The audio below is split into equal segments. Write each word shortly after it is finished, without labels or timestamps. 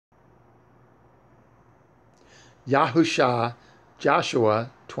Yahusha,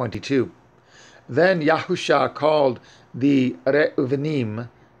 Joshua 22. Then Yahusha called the Reuvenim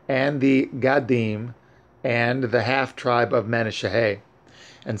and the Gadim and the half-tribe of Manasseh,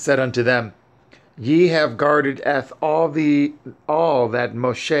 and said unto them, Ye have guarded all that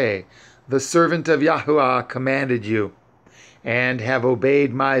Moshe, the servant of Yahuwah, commanded you, and have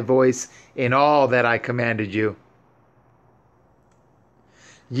obeyed my voice in all that I commanded you.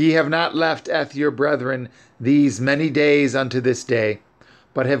 Ye have not left your brethren these many days unto this day,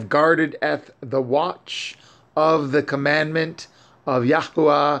 but have guarded the watch of the commandment of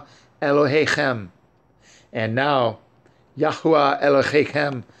Yahuwah Elohechem. And now Yahuwah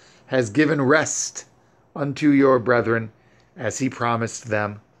Elohechem has given rest unto your brethren, as he promised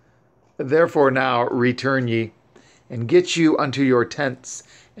them. Therefore now return ye, and get you unto your tents,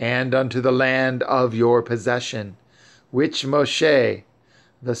 and unto the land of your possession, which Moshe,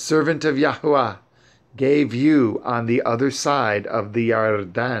 the servant of Yahuwah, gave you on the other side of the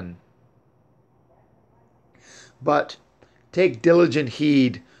Yarden. But take diligent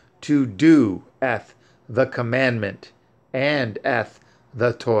heed to do the commandment and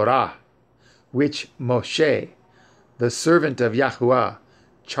the Torah, which Moshe, the servant of Yahuwah,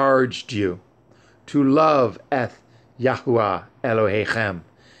 charged you, to love Yahuwah Elohechem,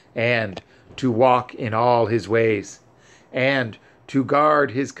 and to walk in all his ways, and to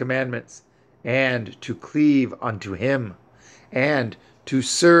guard his commandments, and to cleave unto him, and to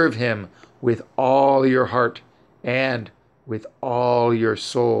serve him with all your heart and with all your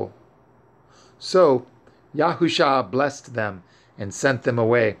soul. So Yahusha blessed them and sent them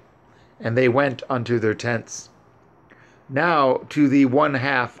away, and they went unto their tents. Now to the one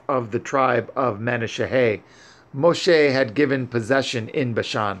half of the tribe of Manasseh Moshe had given possession in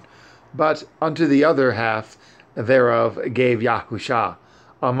Bashan, but unto the other half thereof gave Yahusha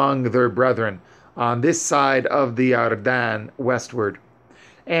among their brethren on this side of the Yarden westward.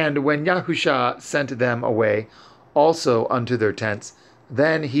 And when Yahusha sent them away also unto their tents,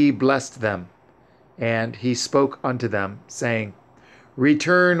 then he blessed them, and he spoke unto them, saying,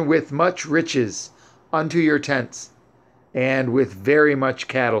 Return with much riches unto your tents, and with very much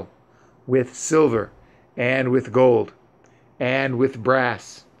cattle, with silver, and with gold, and with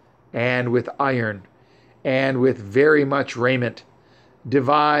brass, and with iron, and with very much raiment.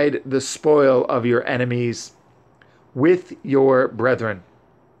 Divide the spoil of your enemies with your brethren.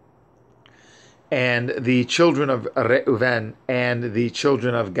 And the children of Reuven and the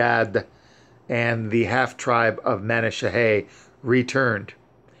children of Gad and the half-tribe of Manasseh returned,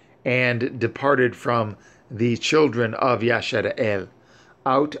 and departed from the children of Yashara'el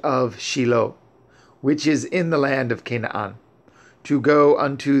out of Shiloh, which is in the land of Canaan, to go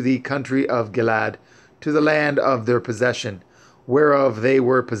unto the country of Gilead, to the land of their possession, whereof they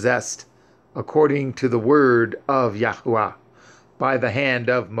were possessed, according to the word of Yahuwah, by the hand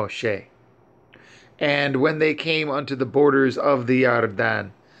of Moshe. And when they came unto the borders of the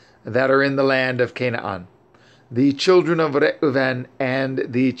Yarden, that are in the land of Canaan, the children of Reuven and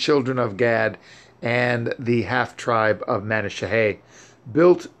the children of Gad and the half-tribe of Manasseh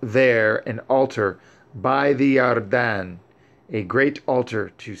built there an altar by the Yarden, a great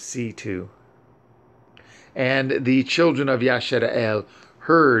altar to see to. And the children of Yashara'el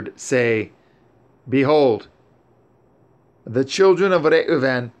heard say, Behold, the children of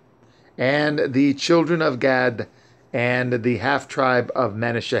Reuven and the children of Gad and the half-tribe of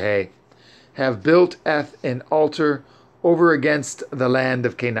Manasseh have built an altar over against the land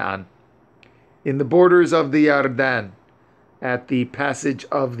of Canaan, in the borders of the Yarden, at the passage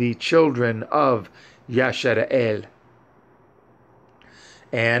of the children of Yashara'el.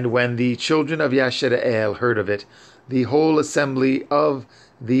 And when the children of Yashara'el heard of it, the whole assembly of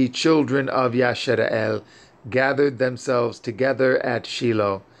the children of Yashara'el gathered themselves together at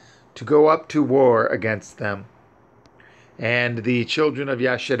Shiloh to go up to war against them. And the children of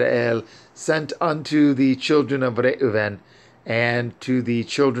Yashara'el sent unto the children of Reuven and to the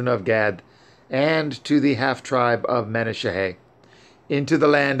children of Gad and to the half-tribe of Manasseh into the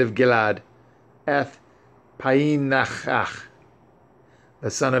land of Gilead, Painachach,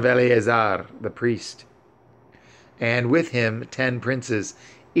 the son of Eleazar, the priest, and with him 10 princes,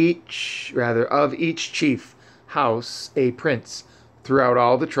 of each chief house a prince, throughout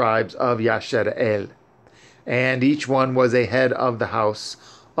all the tribes of Yashara'el. And each one was a head of the house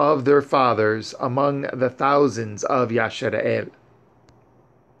of their fathers among the thousands of Yashara'el.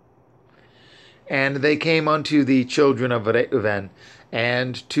 And they came unto the children of Reuven,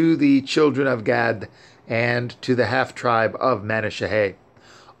 and to the children of Gad, and to the half-tribe of Manasseh,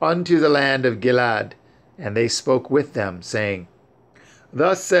 unto the land of Gilead, and they spoke with them, saying,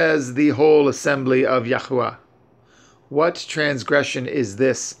 Thus says the whole assembly of Yahuwah, What transgression is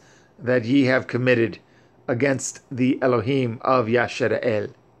this that ye have committed against the Elohim of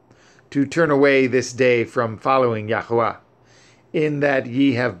Yashara'el, to turn away this day from following Yahuwah, in that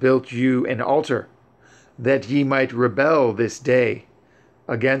ye have built you an altar, that ye might rebel this day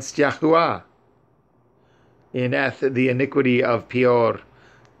against Yahuwah? In the iniquity of Peor,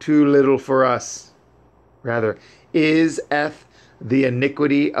 too little for us. Rather, is the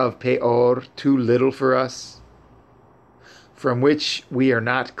iniquity of Peor too little for us, from which we are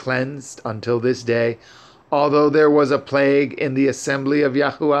not cleansed until this day, although there was a plague in the assembly of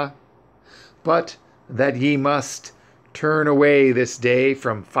Yahuwah? But that ye must turn away this day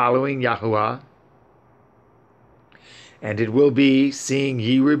from following Yahuwah? And it will be, seeing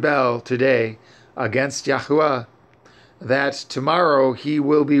ye rebel today against Yahuwah, that tomorrow he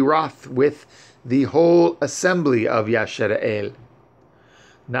will be wroth with the whole assembly of Yashara'el.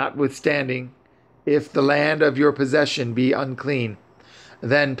 Notwithstanding, if the land of your possession be unclean,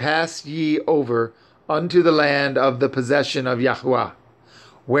 then pass ye over unto the land of the possession of Yahuwah,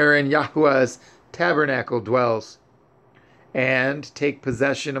 wherein Yahuwah's tabernacle dwells, and take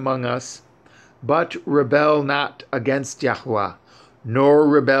possession among us, but rebel not against Yahuwah, nor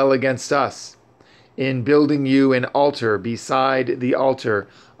rebel against us, in building you an altar beside the altar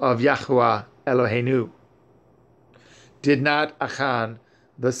of Yahuwah Eloheinu. Did not Achan,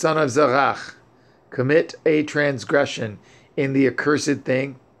 the son of Zerach, commit a transgression in the accursed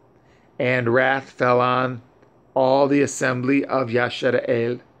thing, and wrath fell on all the assembly of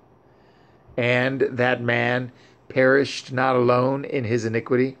Yashara'el, and that man perished not alone in his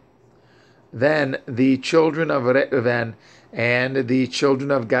iniquity? Then the children of Reuven and the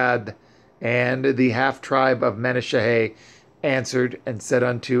children of Gad and the half-tribe of Menashe answered and said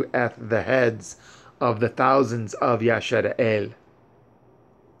unto the heads of the thousands of Yashara'el,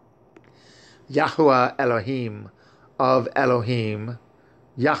 Yahuwah Elohim of Elohim,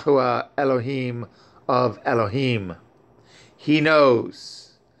 Yahuwah Elohim of Elohim, he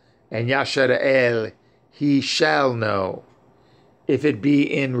knows, and Yashara'el he shall know, if it be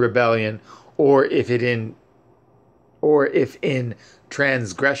in rebellion, or if in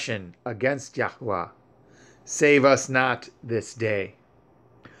transgression against Yahuwah. Save us not this day,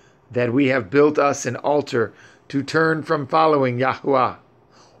 that we have built us an altar to turn from following Yahuwah,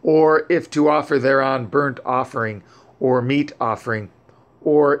 or if to offer thereon burnt offering or meat offering,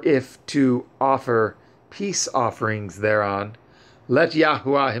 or if to offer peace offerings thereon, let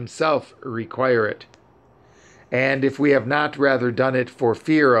Yahuwah himself require it. And if we have not rather done it for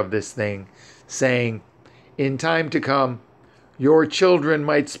fear of this thing, saying, in time to come, your children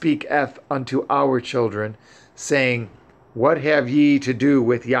might speak unto our children, saying, what have ye to do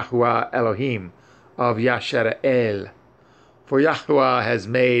with Yahuwah Elohim of Yashara'el? For Yahuwah has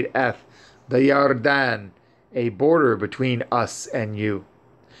made the Yardan a border between us and you.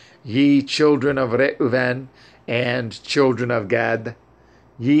 Ye children of Reuven and children of Gad,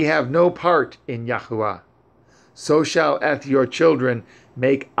 ye have no part in Yahuwah. So shall your children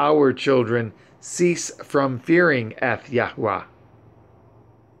make our children cease from fearing Yahuwah.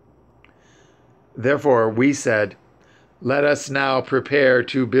 Therefore we said, let us now prepare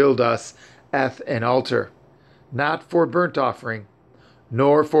to build us an altar, not for burnt offering,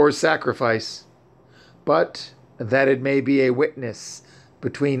 nor for sacrifice, but that it may be a witness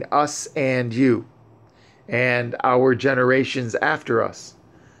between us and you, and our generations after us,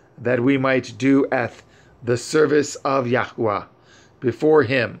 that we might do the service of Yahuwah before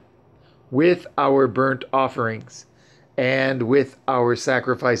him, with our burnt offerings, and with our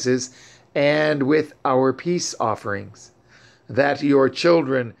sacrifices, and with our peace offerings, that your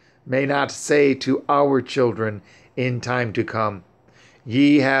children may not say to our children in time to come,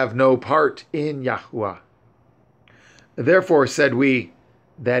 ye have no part in Yahuwah. Therefore said we,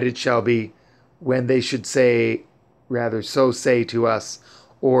 that it shall be, when they should say, rather so say to us,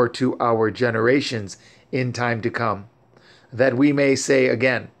 or to our generations in time to come, that we may say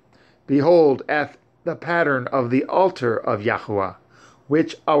again, behold, the pattern of the altar of Yahuwah,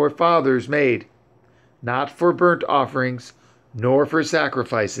 which our fathers made, not for burnt offerings, nor for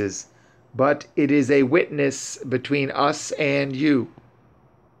sacrifices, but it is a witness between us and you.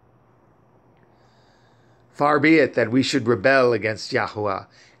 Far be it that we should rebel against Yahuwah,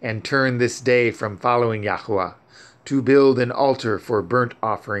 and turn this day from following Yahuwah, to build an altar for burnt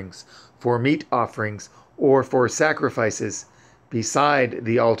offerings, for meat offerings, or for sacrifices, beside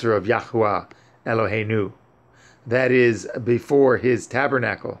the altar of Yahuwah Eloheinu, that is, before his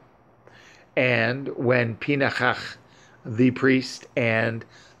tabernacle. And when Pinachach, the priest, and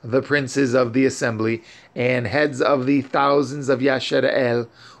the princes of the assembly, and heads of the thousands of Yashara'el,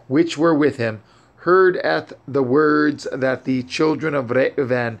 which were with him, heard the words that the children of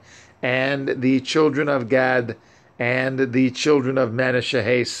Reuven and the children of Gad and the children of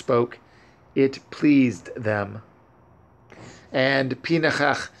Manasseh spoke, it pleased them. And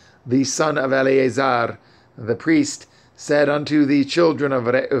Pinchas, the son of Eleazar, the priest, said unto the children of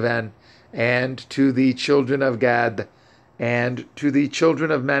Reuven, and to the children of Gad, and to the children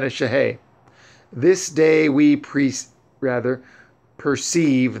of Manasseh, this day we perceive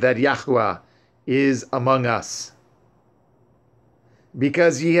that Yahuwah is among us,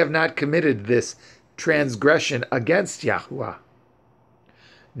 because ye have not committed this transgression against Yahuwah.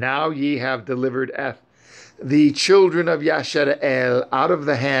 Now ye have delivered the children of Yashara'el out of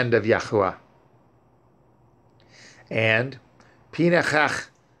the hand of Yahuwah. And Pinchas,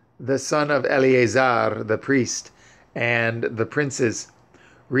 the son of Eleazar, the priest, and the princes,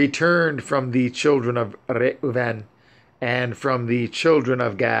 returned from the children of Reuven and from the children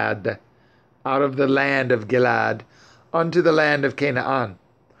of Gad, out of the land of Gilad, unto the land of Canaan,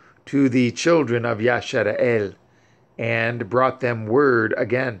 to the children of Yashara'el, and brought them word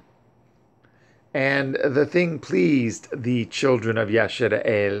again. And the thing pleased the children of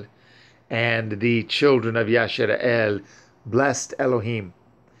Yashara'el, and the children of Yashara'el blessed Elohim,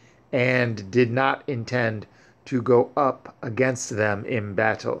 and did not intend to go up against them in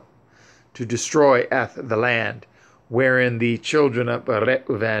battle, to destroy the land wherein the children of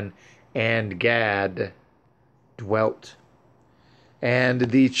Reuven and Gad dwelt.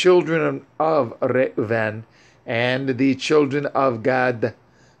 And the children of Reuven and the children of Gad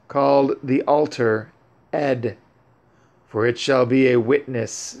called the altar Ed, for it shall be a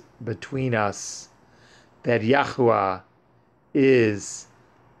witness between us that Yahuwah is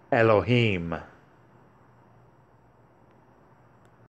Elohim.